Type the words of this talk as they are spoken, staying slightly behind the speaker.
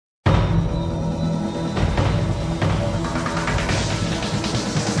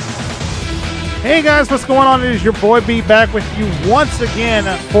Hey guys, what's going on? It is your boy B back with you once again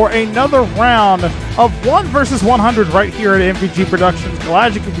for another round of 1 versus 100 right here at MVG Productions.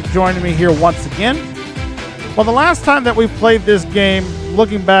 Glad you could be joining me here once again. Well, the last time that we played this game,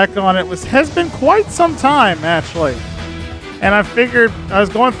 looking back on it, has been quite some time actually. And I figured, I was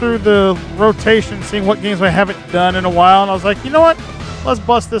going through the rotation, seeing what games I haven't done in a while, and I was like, you know what? Let's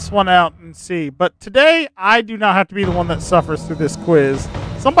bust this one out and see. But today, I do not have to be the one that suffers through this quiz.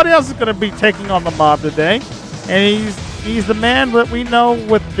 Somebody else is going to be taking on the mob today, and he's the man that we know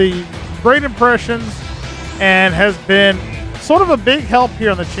with the great impressions and has been sort of a big help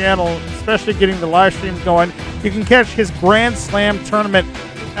here on the channel, especially getting the live streams going. You can catch his Grand Slam tournament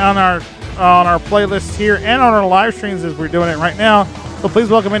on our playlists here and on our live streams as we're doing it right now. So please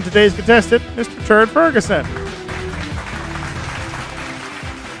welcome in today's contestant, Mr. Turd Ferguson.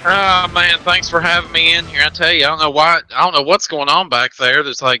 Man, thanks for having me in here. I tell you, I don't know what's going on back there.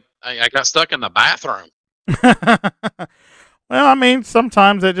 There's like I got stuck in the bathroom. Well, I mean,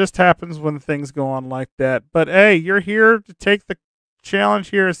 sometimes it just happens when things go on like that. But hey, you're here to take the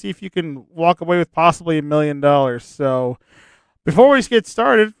challenge here and see if you can walk away with possibly $1 million. So before we get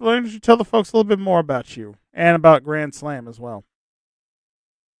started, why don't you tell the folks a little bit more about you and about Grand Slam as well?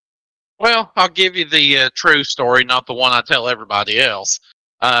 Well, I'll give you the true story, not the one I tell everybody else.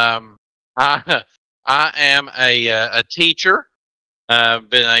 I am a teacher. I've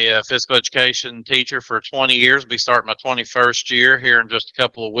been a physical education teacher for 20 years. I'll be starting my 21st year here in just a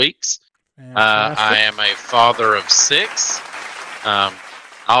couple of weeks. I am a father of 6. I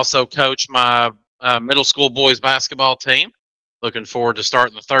also coach my middle school boys basketball team. Looking forward to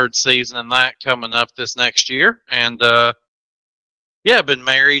starting the 3rd season and that coming up this next year. And yeah, I've been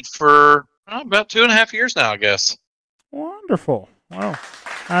married for about 2.5 years now, I guess. Wonderful. Wow.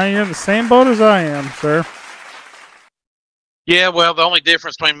 You're in the same boat as I am, sir. Yeah, well, the only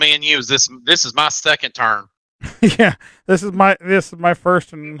difference between me and you is this is my 2nd turn. Yeah, this is my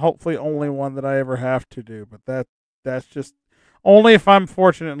first and hopefully only one that I ever have to do. But that's just only if I'm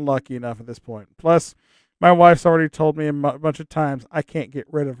fortunate and lucky enough at this point. Plus, my wife's already told me a bunch of times I can't get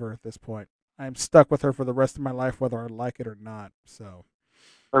rid of her at this point. I'm stuck with her for the rest of my life, whether I like it or not. So.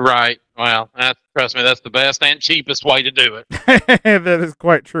 Right. Well, trust me, that's the best and cheapest way to do it. That is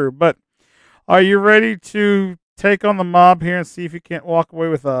quite true. But are you ready to take on the mob here and see if you can't walk away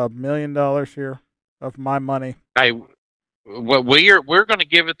with $1 million here of my money? Hey, we're going to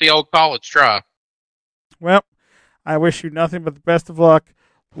give it the old college try. Well, I wish you nothing but the best of luck.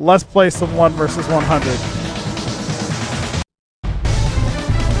 Let's play some 1 versus 100.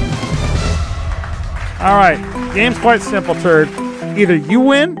 All right. Game's quite simple, Turd. Either you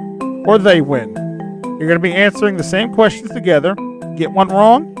win or they win. You're going to be answering the same questions together. Get one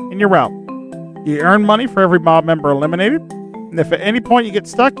wrong and you're out. You earn money for every mob member eliminated. And if at any point you get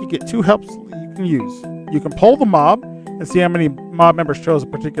stuck, you get 2 helps you can use. You can poll the mob and see how many mob members chose a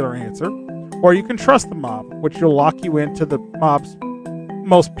particular answer. Or you can trust the mob, which will lock you into the mob's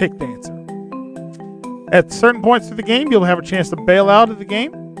most picked answer. At certain points through the game, you'll have a chance to bail out of the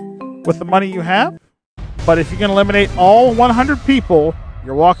game with the money you have. But if you can eliminate all 100 people,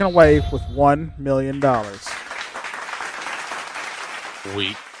 you're walking away with $1 million.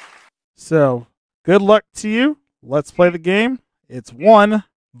 Sweet. So, good luck to you. Let's play the game. It's 1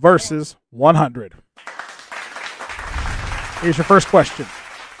 versus 100. Here's your first question.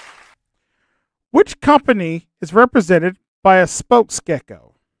 Which company is represented by a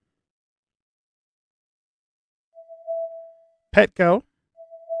spokesgecko? Petco,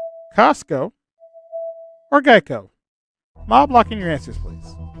 Costco, or Geico? Mob, lock in your answers,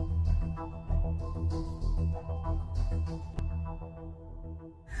 please.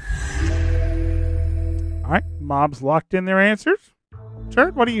 All right, Mob's locked in their answers.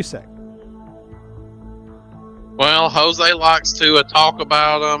 Turd, what do you say? Well, Jose likes to talk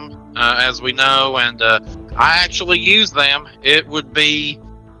about them, as we know, and I actually use them. It would be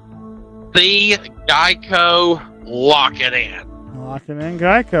the Geico. Lock it in. Lock it in,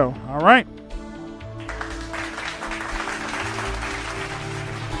 Geico. All right.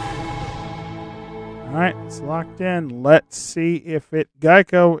 All right, it's locked in. Let's see if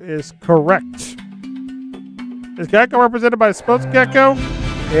Geico is correct. Is Geico represented by spokesgecko?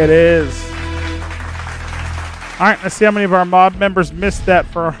 It is. All right, let's see how many of our mob members missed that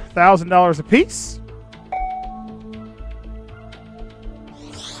for $1,000 apiece.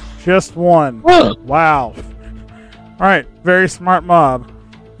 Just one. Wow. All right, very smart mob.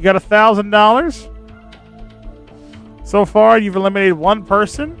 You got $1,000. So far, you've eliminated one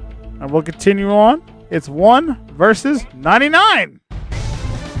person, and we'll continue on. It's 1 versus 99.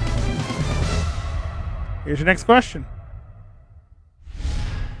 Here's your next question.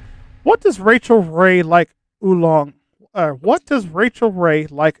 What does Rachel Ray like oolong? What does Rachel Ray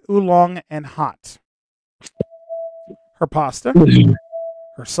like oolong and hot? Her pasta,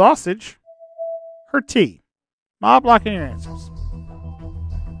 her sausage, her tea. Mob, lock in your answers.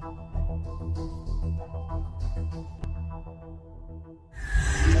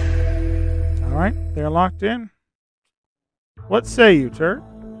 All right, they're locked in. What say you, Turd?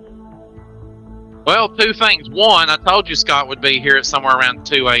 Well, two things. One, I told you Scott would be here at somewhere around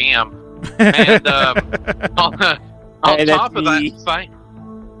 2 a.m. And on top of that,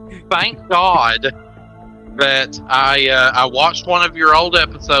 thank God that I watched one of your old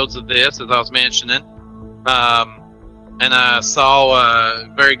episodes of this, as I was mentioning, and I saw a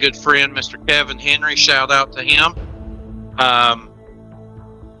very good friend, Mr. Kevin Henry. Shout out to him.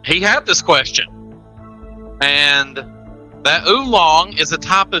 He had this question, and that oolong is a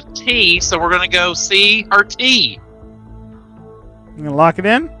type of tea, so we're going to go see her tea. You going to lock it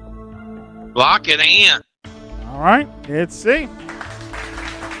in? Lock it in. All right, let's see.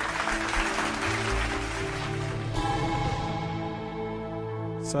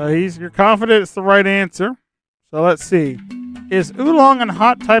 So you're confident it's the right answer. So let's see. Is oolong and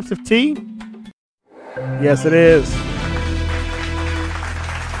hot types of tea? Yes, it is.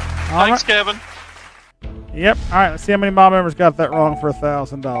 Thanks, Kevin. Yep. All right. Let's see how many mob members got that wrong for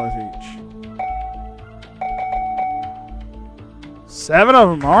 $1,000 each. 7 of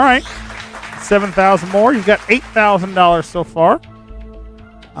them. All right. 7,000 more. You've got $8,000 so far.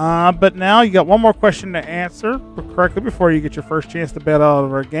 But now you got one more question to answer correctly before you get your first chance to bet out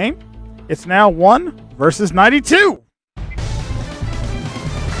of our game. It's now 1 versus 92.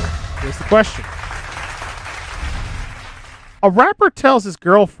 Here's the question. A rapper tells his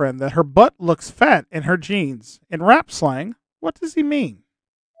girlfriend that her butt looks fat in her jeans. In rap slang, what does he mean?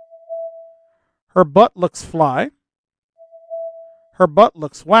 Her butt looks fly. Her butt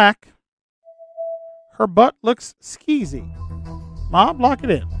looks whack. Her butt looks skeezy. Mob, lock it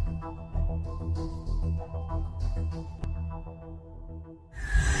in.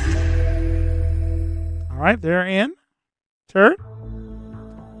 All right, they're in. Turd?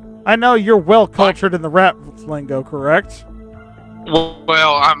 I know you're well cultured in the rap lingo, correct?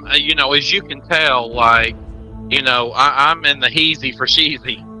 Well, I'm, as you can tell, I'm in the heezy for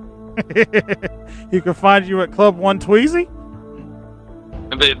sheezy. You can find you at Club One Tweezy?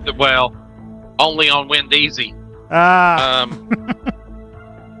 Well, only on Wendeezy.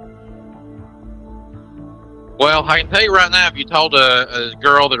 Well, I can tell you right now, if you told a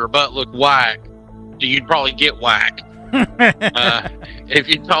girl that her butt looked whack, you'd probably get whack. If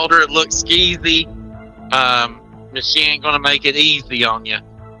you told her it looked skeezy, she ain't going to make it easy on you.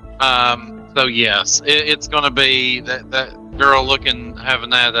 So yes, it's going to be that girl having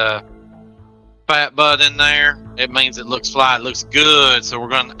that fat butt in there. It means it looks fly, it looks good. So we're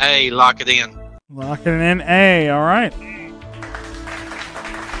going to lock it in. Lock it in A. All right.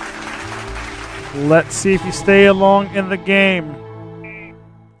 Let's see if you stay along in the game.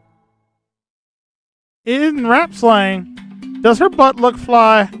 In rap slang, does her butt look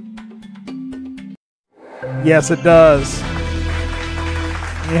fly? Yes, it does.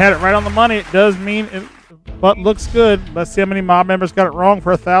 You had it right on the money. It does mean butt looks good. Let's see how many mob members got it wrong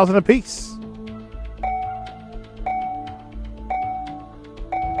for $1,000 apiece.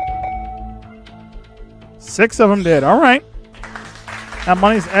 Six of them did. All right. That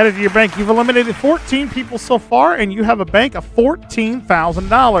money's added to your bank. You've eliminated 14 people so far, and you have a bank of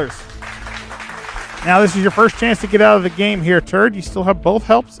 $14,000. Now, this is your first chance to get out of the game here, Turd. You still have both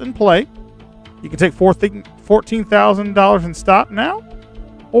helps in play. You can take $14,000 and stop now,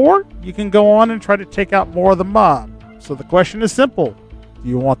 or you can go on and try to take out more of the mob. So the question is simple. Do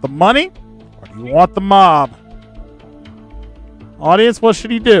you want the money, or do you want the mob? Audience, what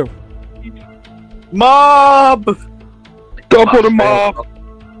should he do? Mob! Go for the mob!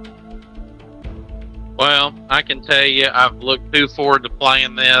 Well, I can tell you, I've looked too forward to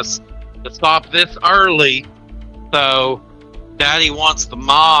playing this to stop this early. So, Daddy wants the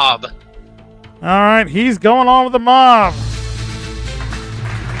mob. All right, he's going on with the mob.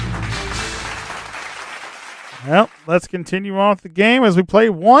 Well, let's continue on with the game as we play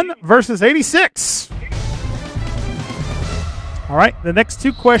 1 versus 86. All right, the next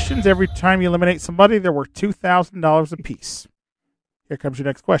two questions, every time you eliminate somebody, they're worth $2,000 apiece. Here comes your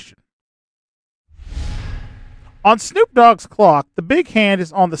next question. On Snoop Dogg's clock, the big hand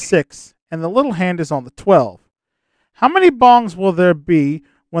is on the 6 and the little hand is on the 12. How many bongs will there be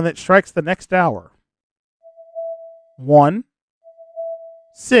when it strikes the next hour? 1,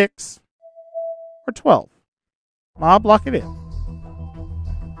 6, or 12? Mob, lock it in.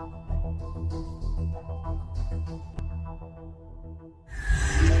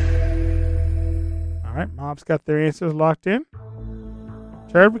 right, Mob's got their answers locked in.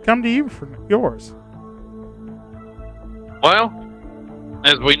 Turd, we come to you for yours. Well,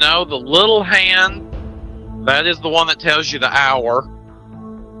 as we know, the little hand, that is the one that tells you the hour.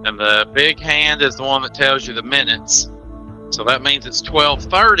 And the big hand is the one that tells you the minutes. So that means it's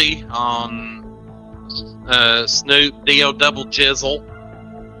 12:30 on Snoop D.O. Double Jizzle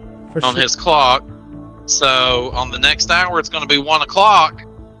on his clock. So on the next hour, it's going to be 1 o'clock.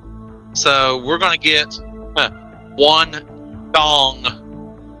 So we're going to get one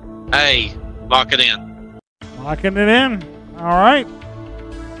dong. Hey, lock it in. Locking it in. All right.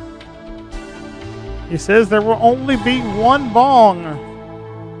 He says there will only be one bong.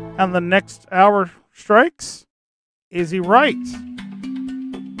 And the next hour strikes. Is he right?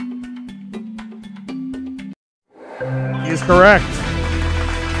 He's correct.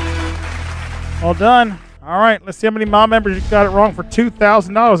 Well done. All right, let's see how many mob members you got it wrong for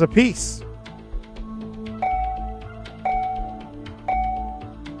 $2,000 apiece.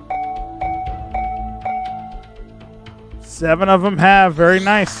 Seven of them have. Very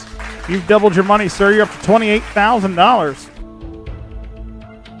nice. You've doubled your money, sir. You're up to $28,000.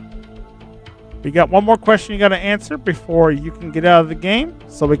 We got one more question you got to answer before you can get out of the game.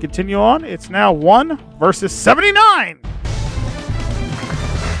 So we continue on. It's now 1 versus 79.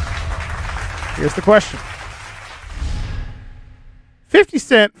 Here's the question. 50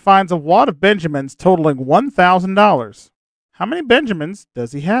 Cent finds a wad of Benjamins totaling $1,000. How many Benjamins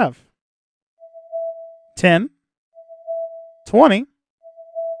does he have? 10, 20,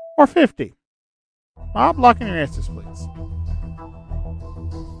 or 50? Bob, lock in your answers, please.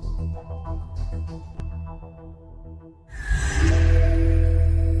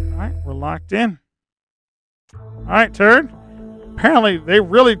 All right, we're locked in. All right, Turd. Apparently, they're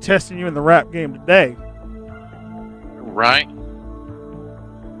really testing you in the rap game today. Right.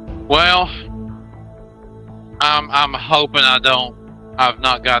 Well, I'm hoping I've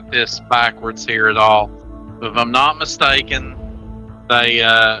not got this backwards here at all. If I'm not mistaken,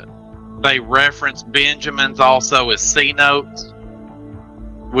 they reference Benjamins also as C notes,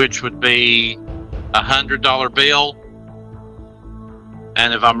 which would be $100 bill.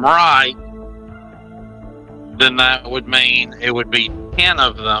 And if I'm right, then that would mean it would be 10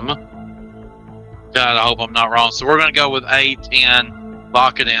 of them. God, I hope I'm not wrong. So we're going to go with A10.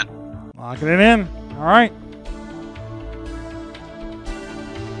 Lock it in. Locking it in. All right.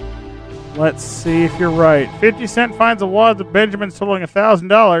 Let's see if you're right. 50 Cent finds a wad of Benjamins totaling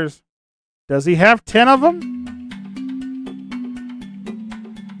 $1,000. Does he have 10 of them?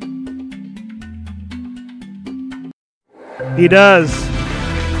 He does.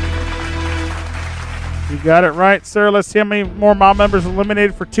 You got it right, sir. Let's see how many more mob members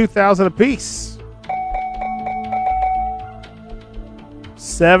eliminated for $2,000 apiece.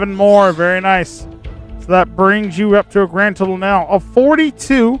 7 more. Very nice. So that brings you up to a grand total now of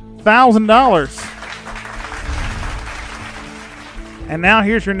 $42,000. And now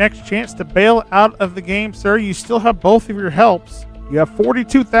here's your next chance to bail out of the game, sir. You still have both of your helps. You have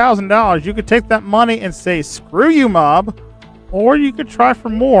 $42,000. You could take that money and say, screw you, mob. Or you could try for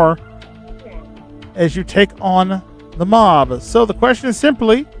more as you take on the mob. So the question is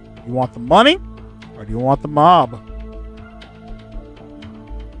simply, you want the money or do you want the mob?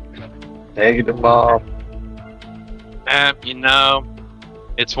 Negative mob. You know,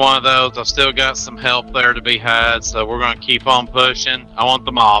 it's one of those. I've still got some help there to be had, so we're going to keep on pushing. I want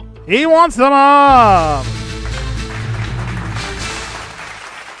the mob. He wants the mob.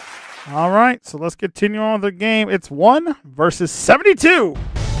 All right, so let's continue on with the game. It's 1 versus 72.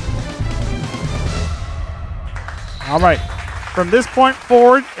 All right, from this point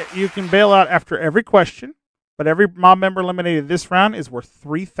forward, you can bail out after every question, but every mob member eliminated this round is worth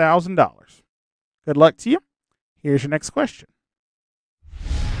 $3,000. Good luck to you. Here's your next question.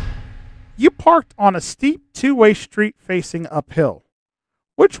 You parked on a steep two-way street facing uphill.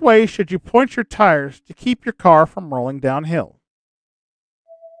 Which way should you point your tires to keep your car from rolling downhill?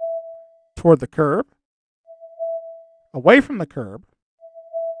 Toward the curb, away from the curb,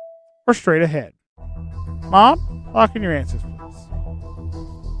 or straight ahead? Mob, lock in your answers, please.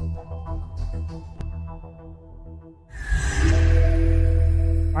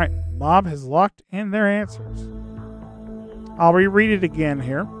 All right, Mob has locked in their answers. I'll reread it again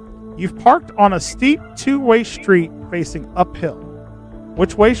here. You've parked on a steep two-way street facing uphill.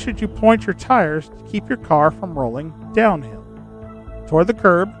 Which way should you point your tires to keep your car from rolling downhill? Toward the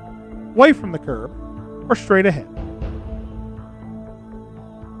curb, away from the curb, or straight ahead?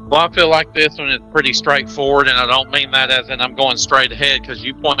 Well, I feel like this one is pretty straightforward, and I don't mean that as in I'm going straight ahead, because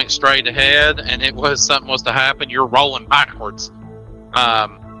you point straight ahead, and something was to happen, you're rolling backwards.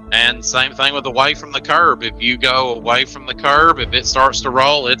 And same thing with away from the curb. If you go away from the curb, if it starts to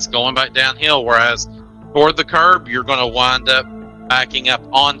roll, it's going back downhill. Whereas toward the curb, you're going to wind up backing up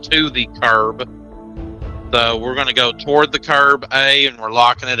onto the curb. So we're going to go toward the curb A, and we're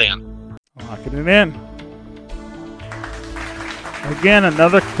locking it in. Locking it in. Again,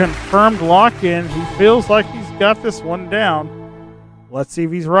 another confirmed lock-in. He feels like he's got this one down. Let's see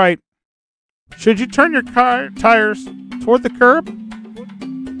if he's right. Should you turn your tires toward the curb?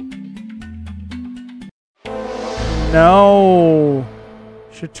 No.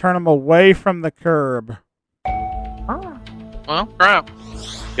 Should turn them away from the curb. Well, crap.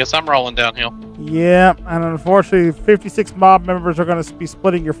 Guess I'm rolling downhill. Yeah, and unfortunately, 56 mob members are going to be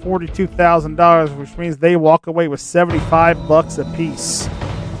splitting your $42,000, which means they walk away with $75 apiece.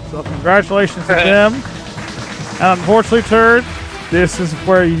 So congratulations to them. And unfortunately, Turd, this is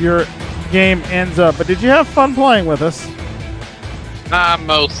where your game ends up. But did you have fun playing with us? I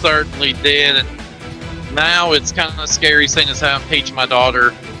most certainly did. And now it's kind of scary seeing as how I'm teaching my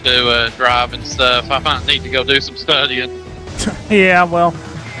daughter to drive and stuff. I might need to go do some studying. Yeah, well,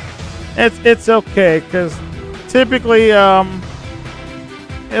 it's okay, because typically, as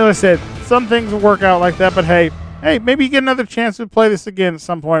I said, some things will work out like that, but hey, maybe you get another chance to play this again at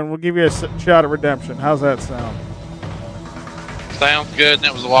some point, and we'll give you a shot at redemption. How's that sound? Sounds good, and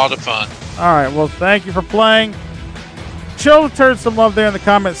it was a lot of fun. All right, well, thank you for playing. Show Turd some love there in the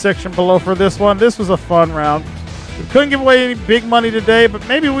comment section below for this one. This was a fun round. We couldn't give away any big money today, but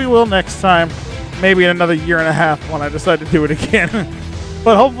maybe we will next time. Maybe in another year and a half when I decide to do it again.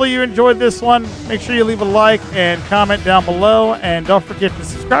 But hopefully you enjoyed this one. Make sure you leave a like and comment down below. And don't forget to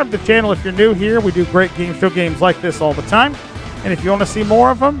subscribe to the channel if you're new here. We do great game show games like this all the time. And if you want to see more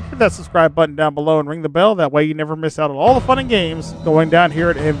of them, hit that subscribe button down below and ring the bell. That way you never miss out on all the fun and games going down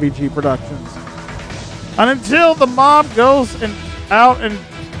here at MVG Productions. And until the mob goes out and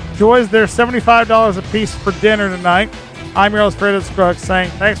enjoys their $75 a piece for dinner tonight, I'm your host, Fred Scruggs,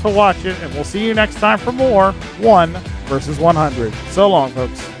 saying thanks for watching, and we'll see you next time for more 1 versus 100. So long,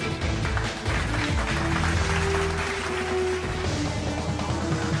 folks.